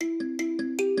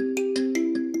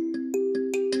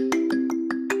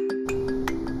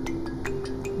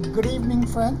Good evening,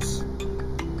 friends.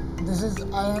 This is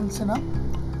Ayan Sinha,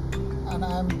 and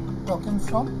I am talking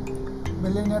from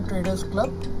Millionaire Traders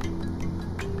Club.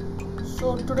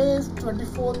 So today is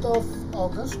 24th of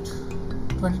August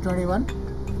 2021,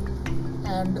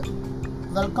 and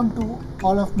welcome to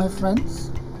all of my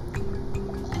friends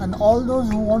and all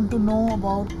those who want to know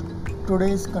about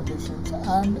today's conditions.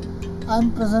 And I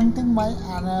am presenting my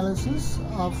analysis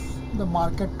of the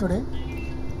market today.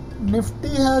 Nifty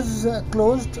has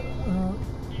closed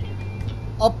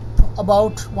up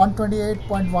about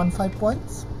 128.15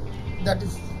 points, that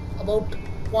is about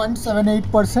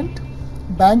 0.78%.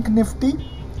 Bank Nifty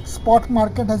spot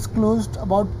market has closed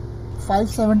about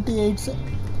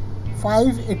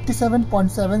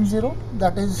 587.70,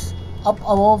 that is up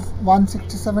above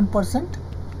 167%.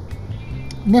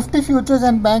 Nifty futures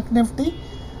and Bank Nifty,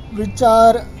 which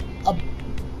are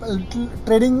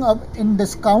trading up in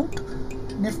discount,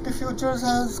 Nifty futures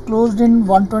has closed in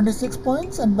 126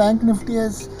 points and Bank Nifty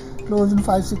has closed in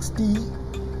 560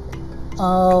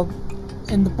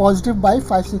 in the positive by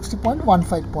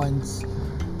 560.15 points.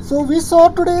 So we saw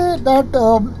today that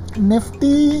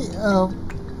Nifty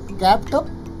gapped up,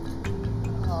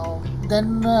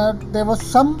 then there was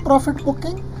some profit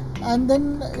booking, and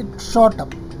then it shot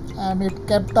up and it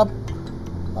kept up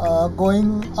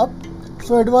going up.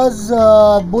 So it was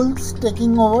bulls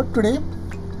taking over today,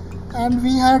 and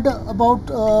we had about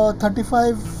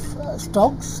 35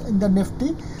 stocks in the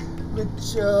Nifty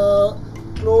which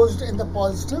closed in the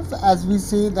positive, as we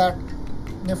say that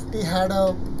Nifty had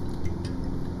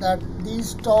that these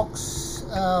stocks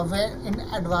were in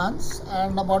advance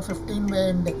and about 15 were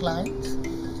in declines.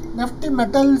 Nifty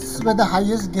metals were the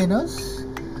highest gainers,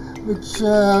 which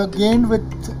gained with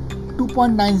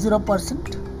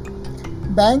 2.90%.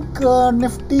 Bank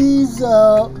Nifty's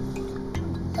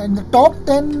in the top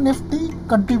 10 Nifty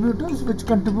contributors, which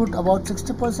contribute about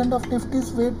 60% of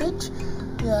Nifty's weightage,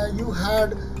 you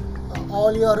had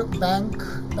all your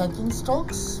banking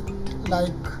stocks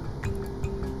like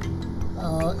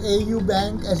AU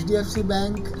Bank, HDFC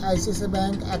Bank, ICICI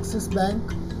Bank, Axis Bank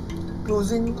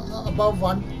closing above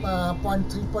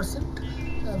 1.3%,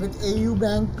 with AU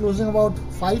Bank closing about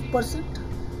 5%.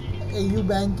 AU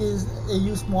Bank is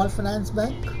AU Small Finance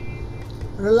Bank.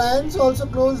 Reliance also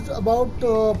closed about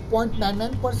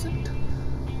 0.99%.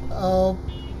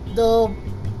 The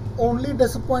only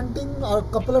disappointing or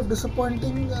couple of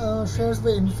disappointing shares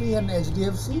were Infy and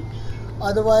HDFC.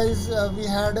 Otherwise, we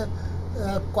had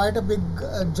quite a big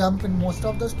jump in most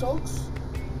of the stocks.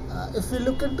 If we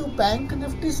look into Bank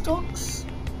Nifty stocks,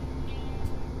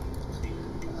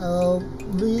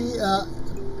 we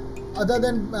other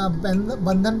than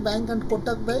Bandhan Bank and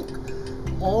Kotak Bank,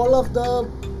 all of the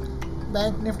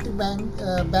Bank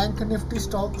Nifty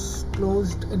stocks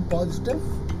closed in positive.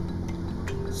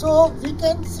 So we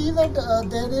can see that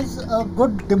there is a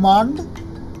good demand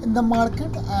in the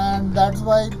market, and that's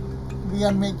why we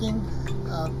are making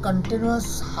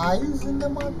continuous highs in the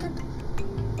market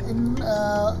in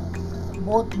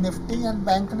both Nifty and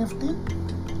Bank Nifty,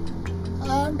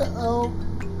 and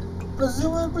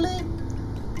presumably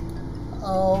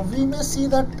we may see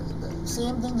that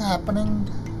same thing happening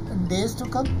in days to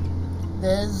come.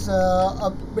 There's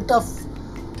a bit of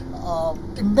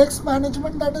index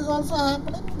management that is also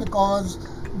happening, because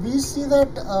we see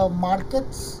that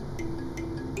markets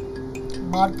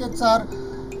are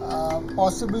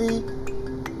possibly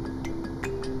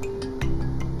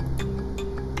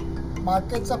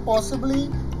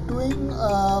doing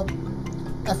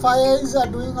FIIs are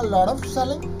doing a lot of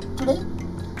selling today.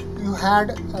 You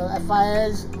had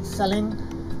FIIs selling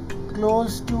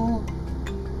close to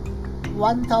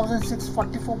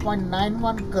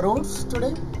 1,644.91 crores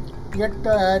today, yet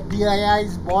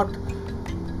DIIs bought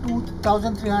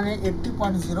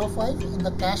 2,380.05 in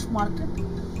the cash market,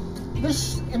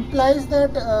 which implies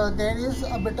that there is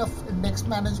a bit of index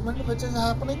management which is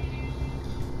happening.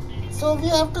 So we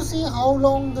have to see how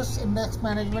long this index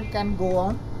management can go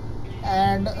on,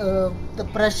 and the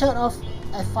pressure of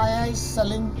FIIs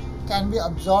selling can be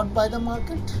absorbed by the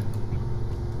market.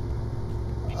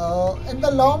 In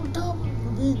the long term,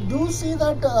 we do see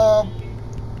that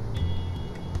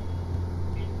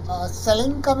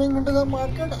selling coming into the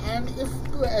market, and if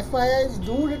FIIs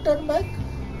do return back,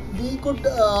 we could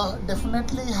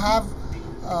definitely have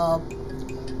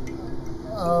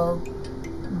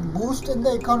boost in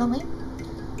the economy.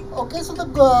 Okay, so the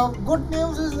good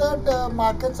news is that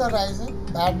markets are rising.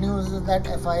 Bad news is that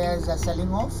FIIs are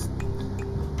selling off.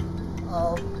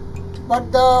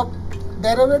 But the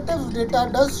derivatives data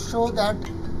does show that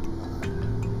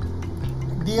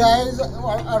DIs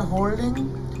are holding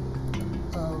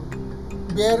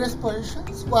bearish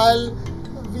positions, while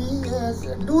we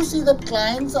do see that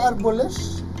clients are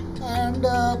bullish, and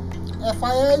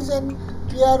FIIs and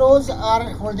PROs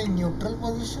are holding neutral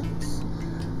positions.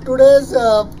 Today's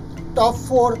top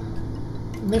 4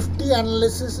 Nifty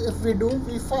analysis, if we do,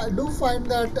 we do find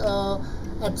that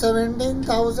at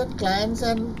 17,000 clients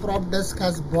and prop desk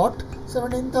has bought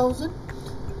 17,000,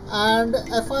 and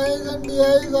FIIs and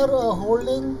DIs are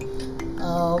holding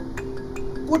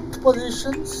put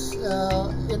positions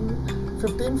in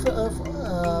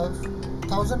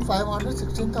 15,500,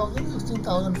 16,000,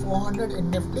 16,400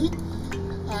 in Nifty,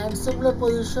 and similar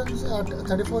positions at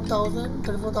 34,000,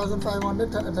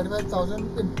 34,500,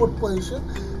 35,000 in put position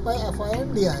by FI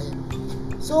and DI.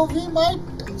 So we might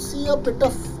see a bit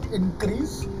of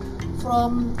increase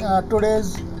from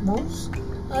today's moves,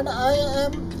 and I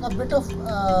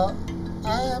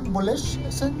am bullish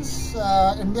since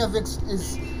India VIX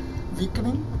is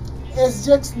weakening.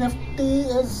 SGX Nifty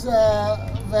is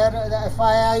where the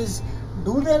FIIs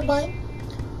do their buying,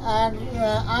 and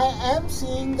I am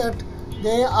seeing that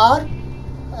they are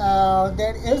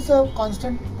there is a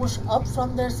constant push up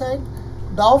from their side.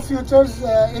 Dow futures,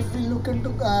 if we look into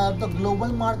the global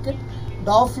market,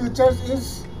 Dow futures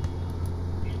is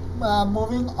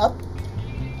moving up,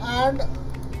 and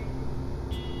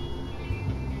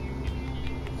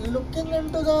looking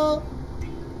into the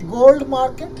gold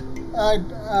market,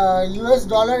 US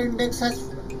dollar index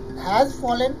has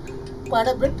fallen quite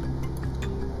a bit.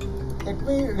 Let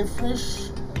me refresh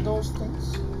those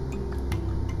things.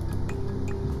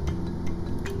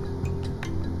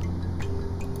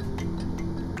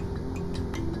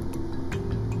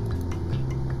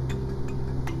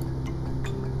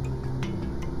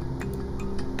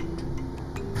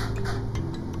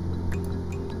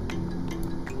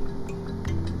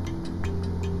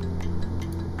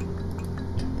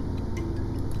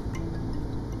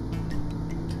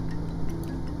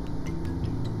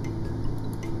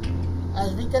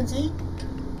 As we can see,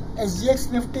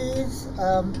 SGX Nifty is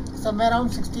somewhere around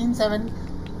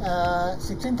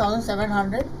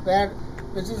 16,700,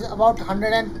 which is about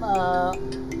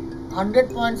 100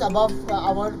 points above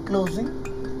our closing.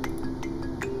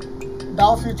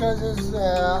 Dow futures is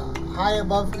high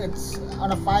above its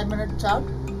on a 5-minute chart.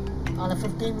 On a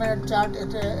 15-minute chart,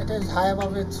 it is high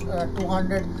above its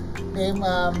 200-day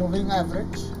moving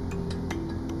average.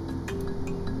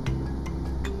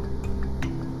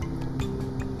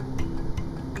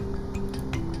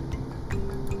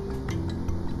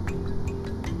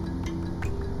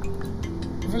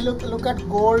 If we look at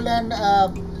gold and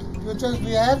futures,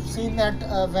 we have seen that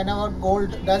whenever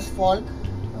gold does fall,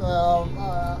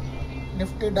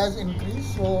 Nifty does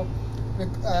increase. So with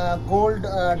gold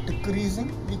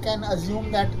decreasing, we can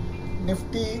assume that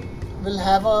Nifty will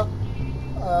have a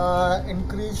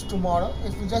increase tomorrow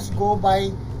if we just go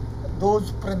by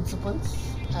those principles.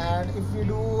 And if we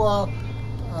do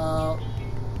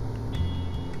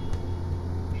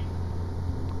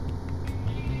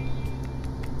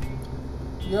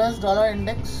US dollar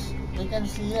index, we can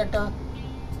see at a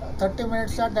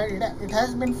 30-minute chart that it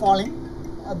has been falling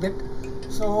a bit.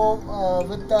 So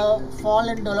with the fall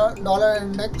in dollar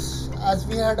index, as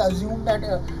we had assumed that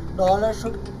dollar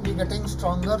should be getting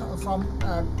stronger from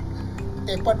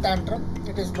taper tantrum,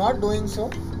 it is not doing so.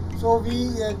 So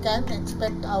we can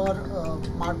expect our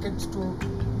markets to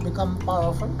become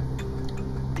powerful.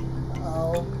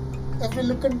 If we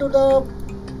look into the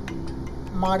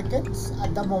markets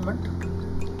at the moment,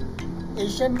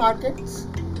 Asian markets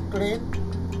today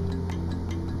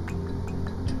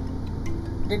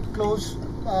did close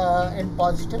in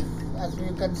positive. As we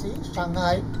can see,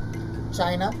 Shanghai,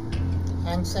 China,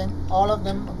 Hang Seng, all of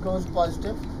them closed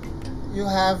positive. You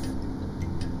have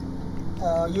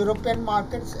European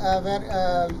markets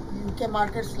where UK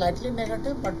market slightly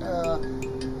negative, but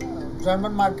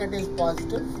German market is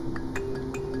positive.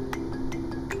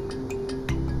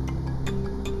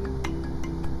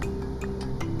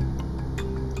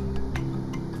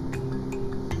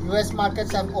 US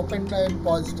markets have opened in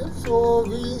positive, so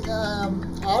we are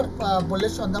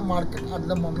bullish on the market at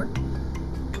the moment,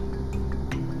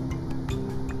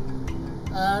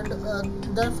 and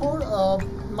therefore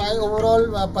my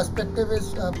overall perspective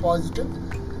is positive.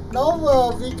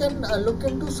 Now we can look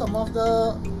into some of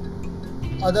the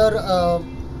other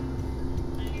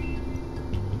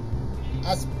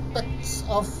aspects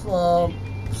of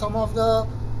some of the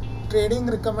trading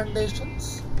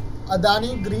recommendations.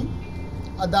 Adani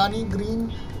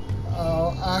Green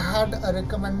I had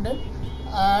recommended,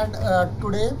 and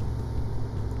today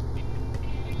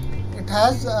it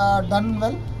has done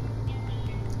well.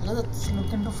 Let's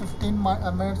look into 15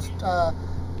 minutes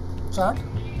chart.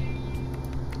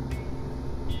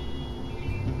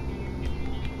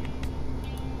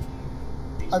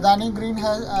 Adani Green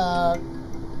has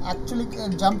actually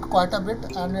jumped quite a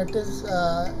bit, and it is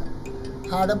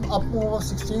had an up move of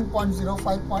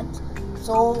 16.05 points.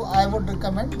 So I would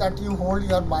recommend that you hold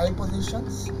your buy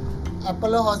positions.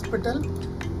 Apollo Hospital,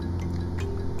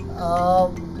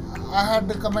 I had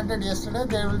recommended yesterday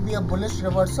there will be a bullish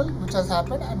reversal which has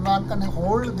happened, and one can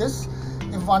hold this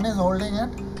if one is holding it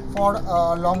for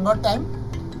a longer time.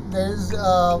 There is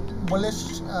a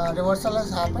bullish reversal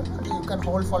has happened, you can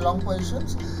hold for long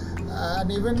positions,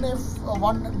 and even if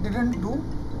one didn't do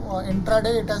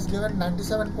intraday, it has given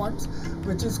 97 points,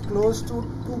 which is close to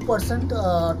 2%,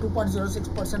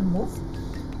 2.06% move.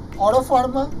 Auto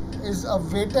Pharma is a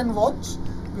wait and watch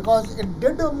because it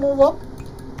did move up,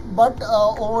 but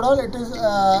overall it is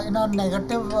in a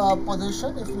negative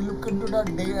position. If you look into the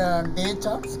day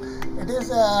charts, it is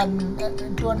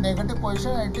into a negative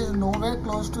position. It is nowhere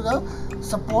close to the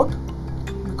support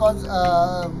because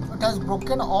it has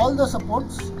broken all the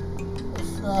supports,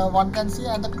 if one can see,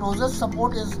 and the closest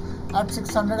support is at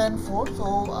 604.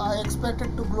 So I expect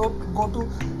it to go to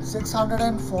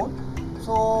 604.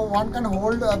 So one can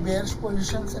hold bearish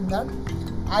positions in that.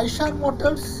 Eicher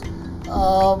Motors,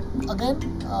 again,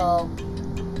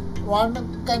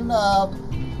 one can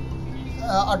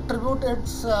attribute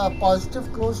its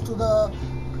positive close to the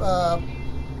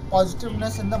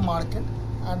positiveness in the market,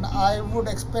 and I would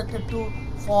expect it to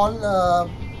fall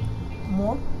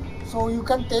more. So you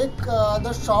can take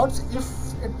the shorts if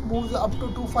it moves up to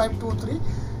 2523.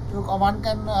 One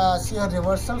can see a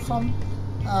reversal from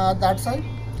that side.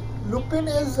 Lupin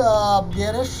is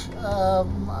bearish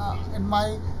in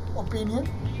my opinion.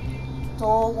 So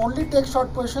only take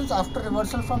short positions after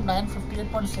reversal from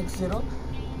 958.60.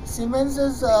 Siemens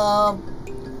is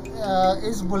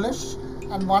bullish,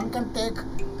 and one can take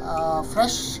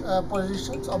fresh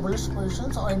positions or bullish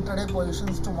positions or intraday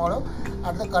positions tomorrow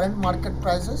at the current market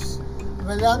prices.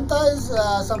 Vedanta is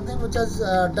something which has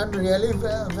done really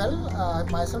well. I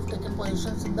myself taken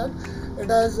positions in that. It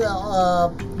has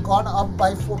gone up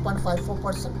by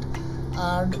 4.54%,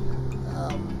 and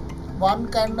one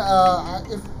can,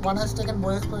 if one has taken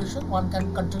bullish position, one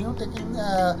can continue taking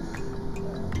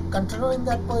continue in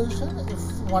that position if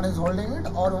one is holding it,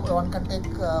 or one can take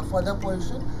further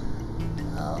position.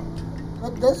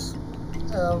 With this,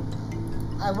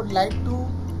 I would like to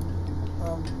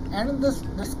end this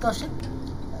discussion.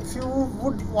 If you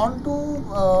would want to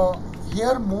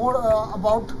hear more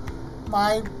about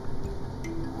my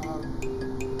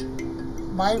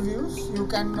views, you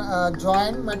can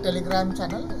join my Telegram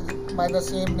channel by the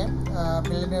same name,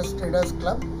 Billionaires Traders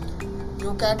Club.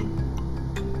 You can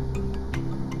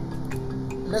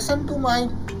listen to my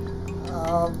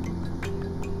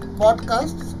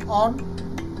podcasts on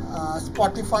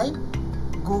Spotify,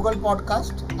 Google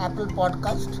Podcast, Apple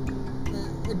Podcast.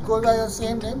 It goes by the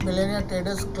same name, Billionaire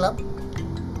Traders Club,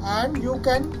 and you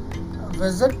can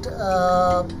visit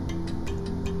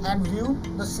and view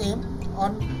the same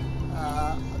on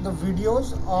the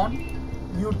videos on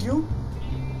YouTube.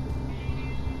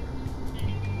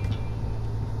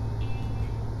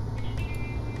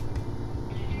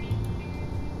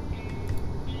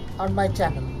 On my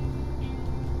channel.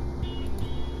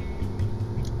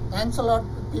 Thanks a lot,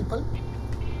 people,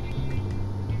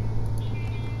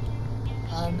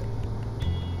 and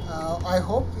I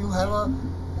hope you have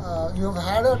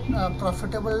had a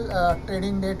profitable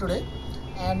trading day today,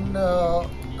 and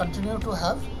continue to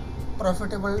have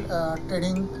profitable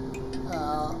trading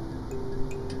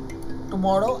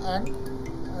tomorrow and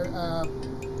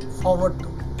forward to.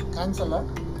 Thanks a lot.